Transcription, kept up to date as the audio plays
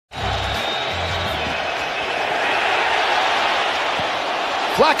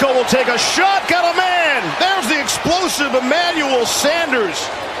Flacco will take a shot, got a man. There's the explosive Emmanuel Sanders.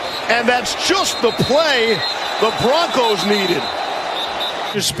 And that's just the play the Broncos needed.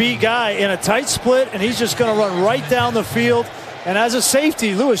 Your speed guy in a tight split, and he's just going to run right down the field. And as a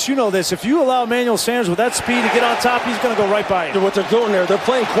safety, Lewis, you know this, if you allow Emmanuel Sanders with that speed to get on top, he's going to go right by you. What they're doing there, they're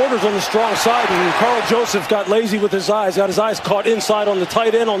playing quarters on the strong side, and Carl Joseph got lazy with his eyes, got his eyes caught inside on the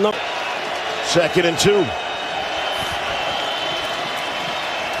tight end on number. 2nd and 2.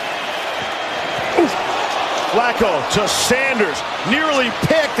 Flacco to Sanders, nearly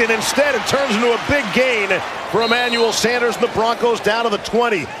picked, and instead it turns into a big gain for Emmanuel Sanders. The Broncos down to the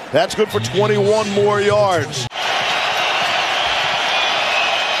 20. That's good for 21 more yards.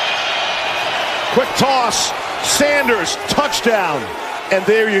 Quick toss, Sanders, touchdown, and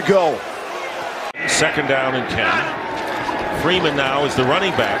there you go. 2nd down and 10. Freeman now is the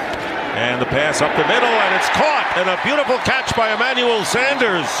running back, and the pass up the middle, and it's caught, and a beautiful catch by Emmanuel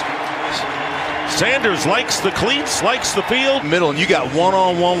Sanders. Sanders likes the cleats, likes the field. Middle, and you got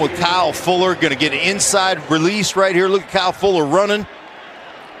one-on-one with Kyle Fuller. Going to get an inside release right here. Look at Kyle Fuller running.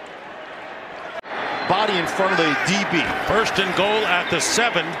 Body in front of the DB. 1st and goal at the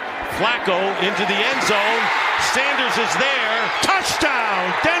 7. Flacco into the end zone. Sanders is there.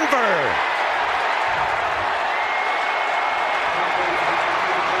 Touchdown, Denver!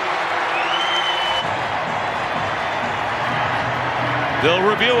 They'll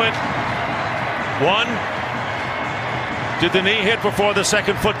review it. 1. Did the knee hit before the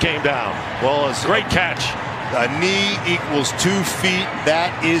 2nd foot came down? Well, it's great catch. A knee equals 2 feet.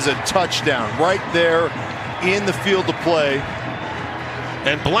 That is a touchdown right there in the field of play.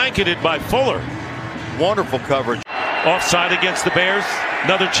 And blanketed by Fuller. Wonderful coverage. Offside against the Bears.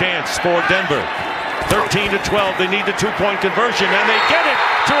 Another chance for Denver. 13-12. They need the 2-point conversion, and they get it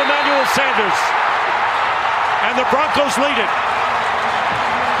to Emmanuel Sanders. And the Broncos lead it.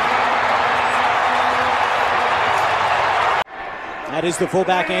 That is the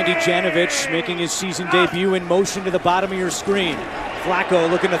fullback Andy Janovich making his season debut in motion to the bottom of your screen.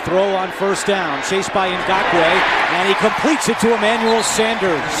 Flacco looking to throw on 1st down, chased by Ngakoue, and he completes it to Emmanuel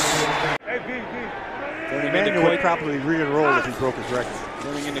Sanders. Emmanuel would probably re-enroll if he broke his record.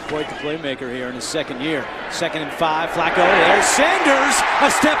 Turning into quite the playmaker here in his 2nd year. 2nd and 5, Flacco, there's Sanders, a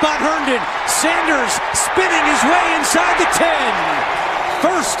step on Herndon. Sanders spinning his way inside the 10.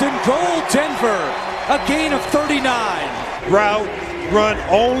 1st and goal, Denver, a gain of 39. Route run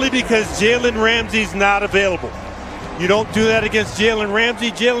only because Jalen Ramsey's not available. You don't do that against Jalen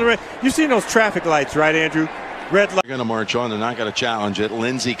Ramsey. You've seen those traffic lights, right, Andrew? Red light. They're going to march on. They're not going to challenge it.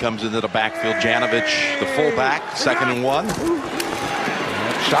 Lindsey comes into the backfield. Janovich, the fullback, 2nd and 1.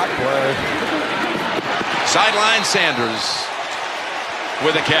 Shot play. Sideline Sanders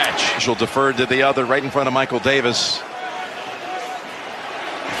with a catch. She'll defer to the other right in front of Michael Davis.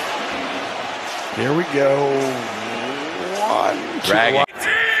 Here we go. Dragging.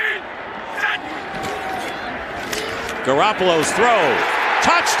 Garoppolo's throw.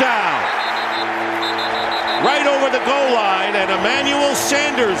 Touchdown! Right over the goal line, and Emmanuel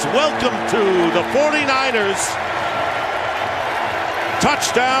Sanders, welcome to the 49ers.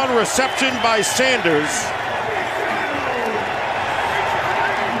 Touchdown reception by Sanders.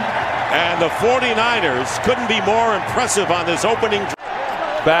 And the 49ers couldn't be more impressive on this opening.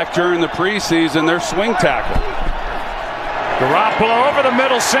 Back during the preseason, their swing tackle. Garoppolo over the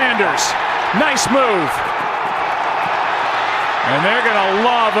middle, Sanders. Nice move. And they're going to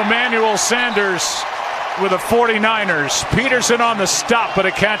love Emmanuel Sanders with the 49ers. Peterson on the stop, but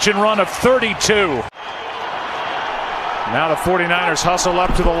a catch and run of 32. Now the 49ers hustle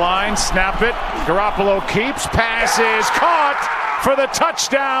up to the line, snap it. Garoppolo keeps, pass is caught for the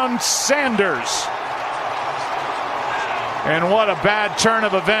touchdown, Sanders. And what a bad turn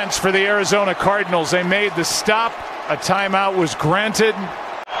of events for the Arizona Cardinals. They made the stop. A timeout was granted.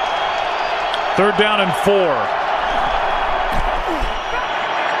 3rd down and 4.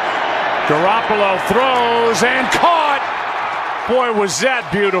 Garoppolo throws and caught. Boy, was that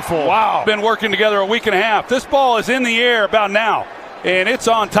beautiful. Wow. Been working together a week and a half. This ball is in the air about now, and it's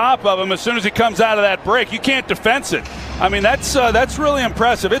on top of him as soon as he comes out of that break. You can't defense it. I mean, that's really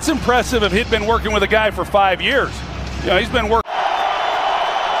impressive. It's impressive if he'd been working with a guy for 5 years. You know, he's been working.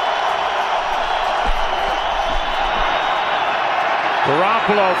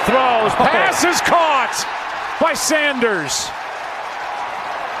 Garoppolo throws, pass is caught by Sanders.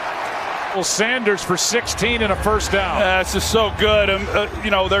 Well, Sanders for 16 and a 1st down. This is so good.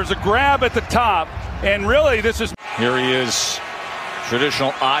 You know, there's a grab at the top, and really this is. Here he is,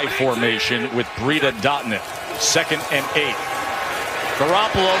 traditional I formation with Breida Dotnet. 2nd and 8.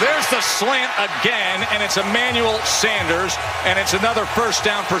 Garoppolo, there's the slant again, and it's Emmanuel Sanders, and it's another first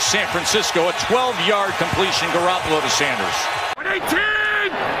down for San Francisco. A 12-yard completion, Garoppolo to Sanders. 118!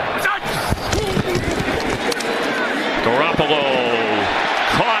 Garoppolo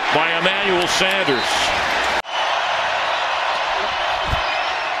caught by Emmanuel Sanders.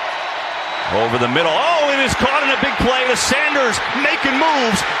 Over the middle. Oh, it is caught in a big play to Sanders, making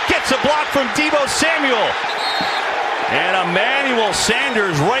moves, gets a block from Deebo Samuel. And Emmanuel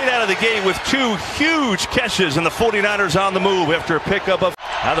Sanders right out of the gate with two huge catches, and the 49ers on the move after a pickup of...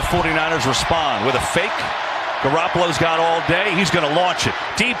 How the 49ers respond with a fake. Garoppolo's got all day. He's going to launch it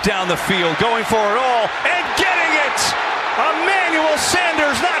deep down the field, going for it all, and getting it! Emmanuel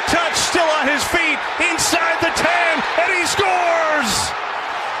Sanders not touched, still on his feet, inside the 10, and he scores!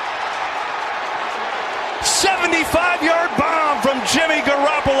 75-yard bomb from Jimmy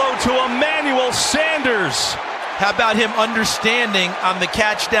Garoppolo to Emmanuel Sanders. How about him understanding on the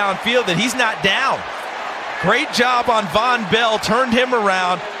catch downfield that he's not down? Great job on Von Bell, turned him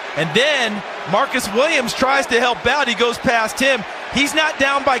around, and then Marcus Williams tries to help out. He goes past him. He's not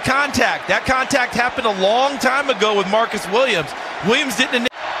down by contact. That contact happened a long time ago with Marcus Williams. Williams didn't...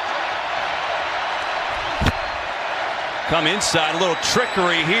 Come inside, a little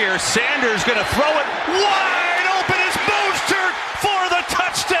trickery here. Sanders going to throw it wide open. It's Mostert for the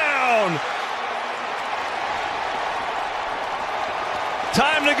touchdown.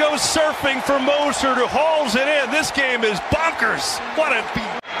 Time to go surfing for Mostert, who hauls it in. This game is bonkers. What a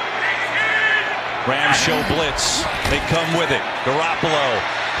beat. Rams show blitz. They come with it. Garoppolo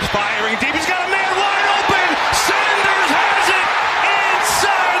firing deep. He's got a man wide open. Sanders has it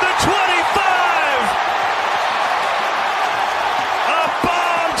inside the 25. A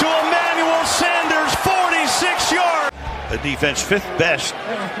bomb to Emmanuel Sanders, 46 yards. The defense fifth best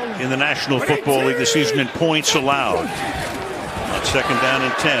in the National Football League this season in points allowed. On second down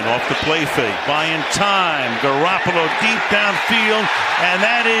and 10, off the play fake, buying time. Garoppolo deep downfield, and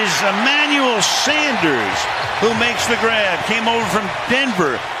that is Emmanuel Sanders who makes the grab. Came over from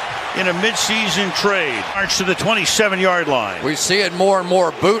Denver in a midseason trade. March to the 27-yard line. We see it more and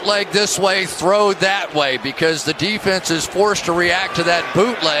more. Bootleg this way, throw that way, because the defense is forced to react to that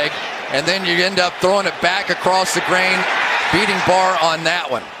bootleg, and then you end up throwing it back across the grain, beating Barr on that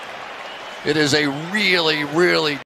one. It is a really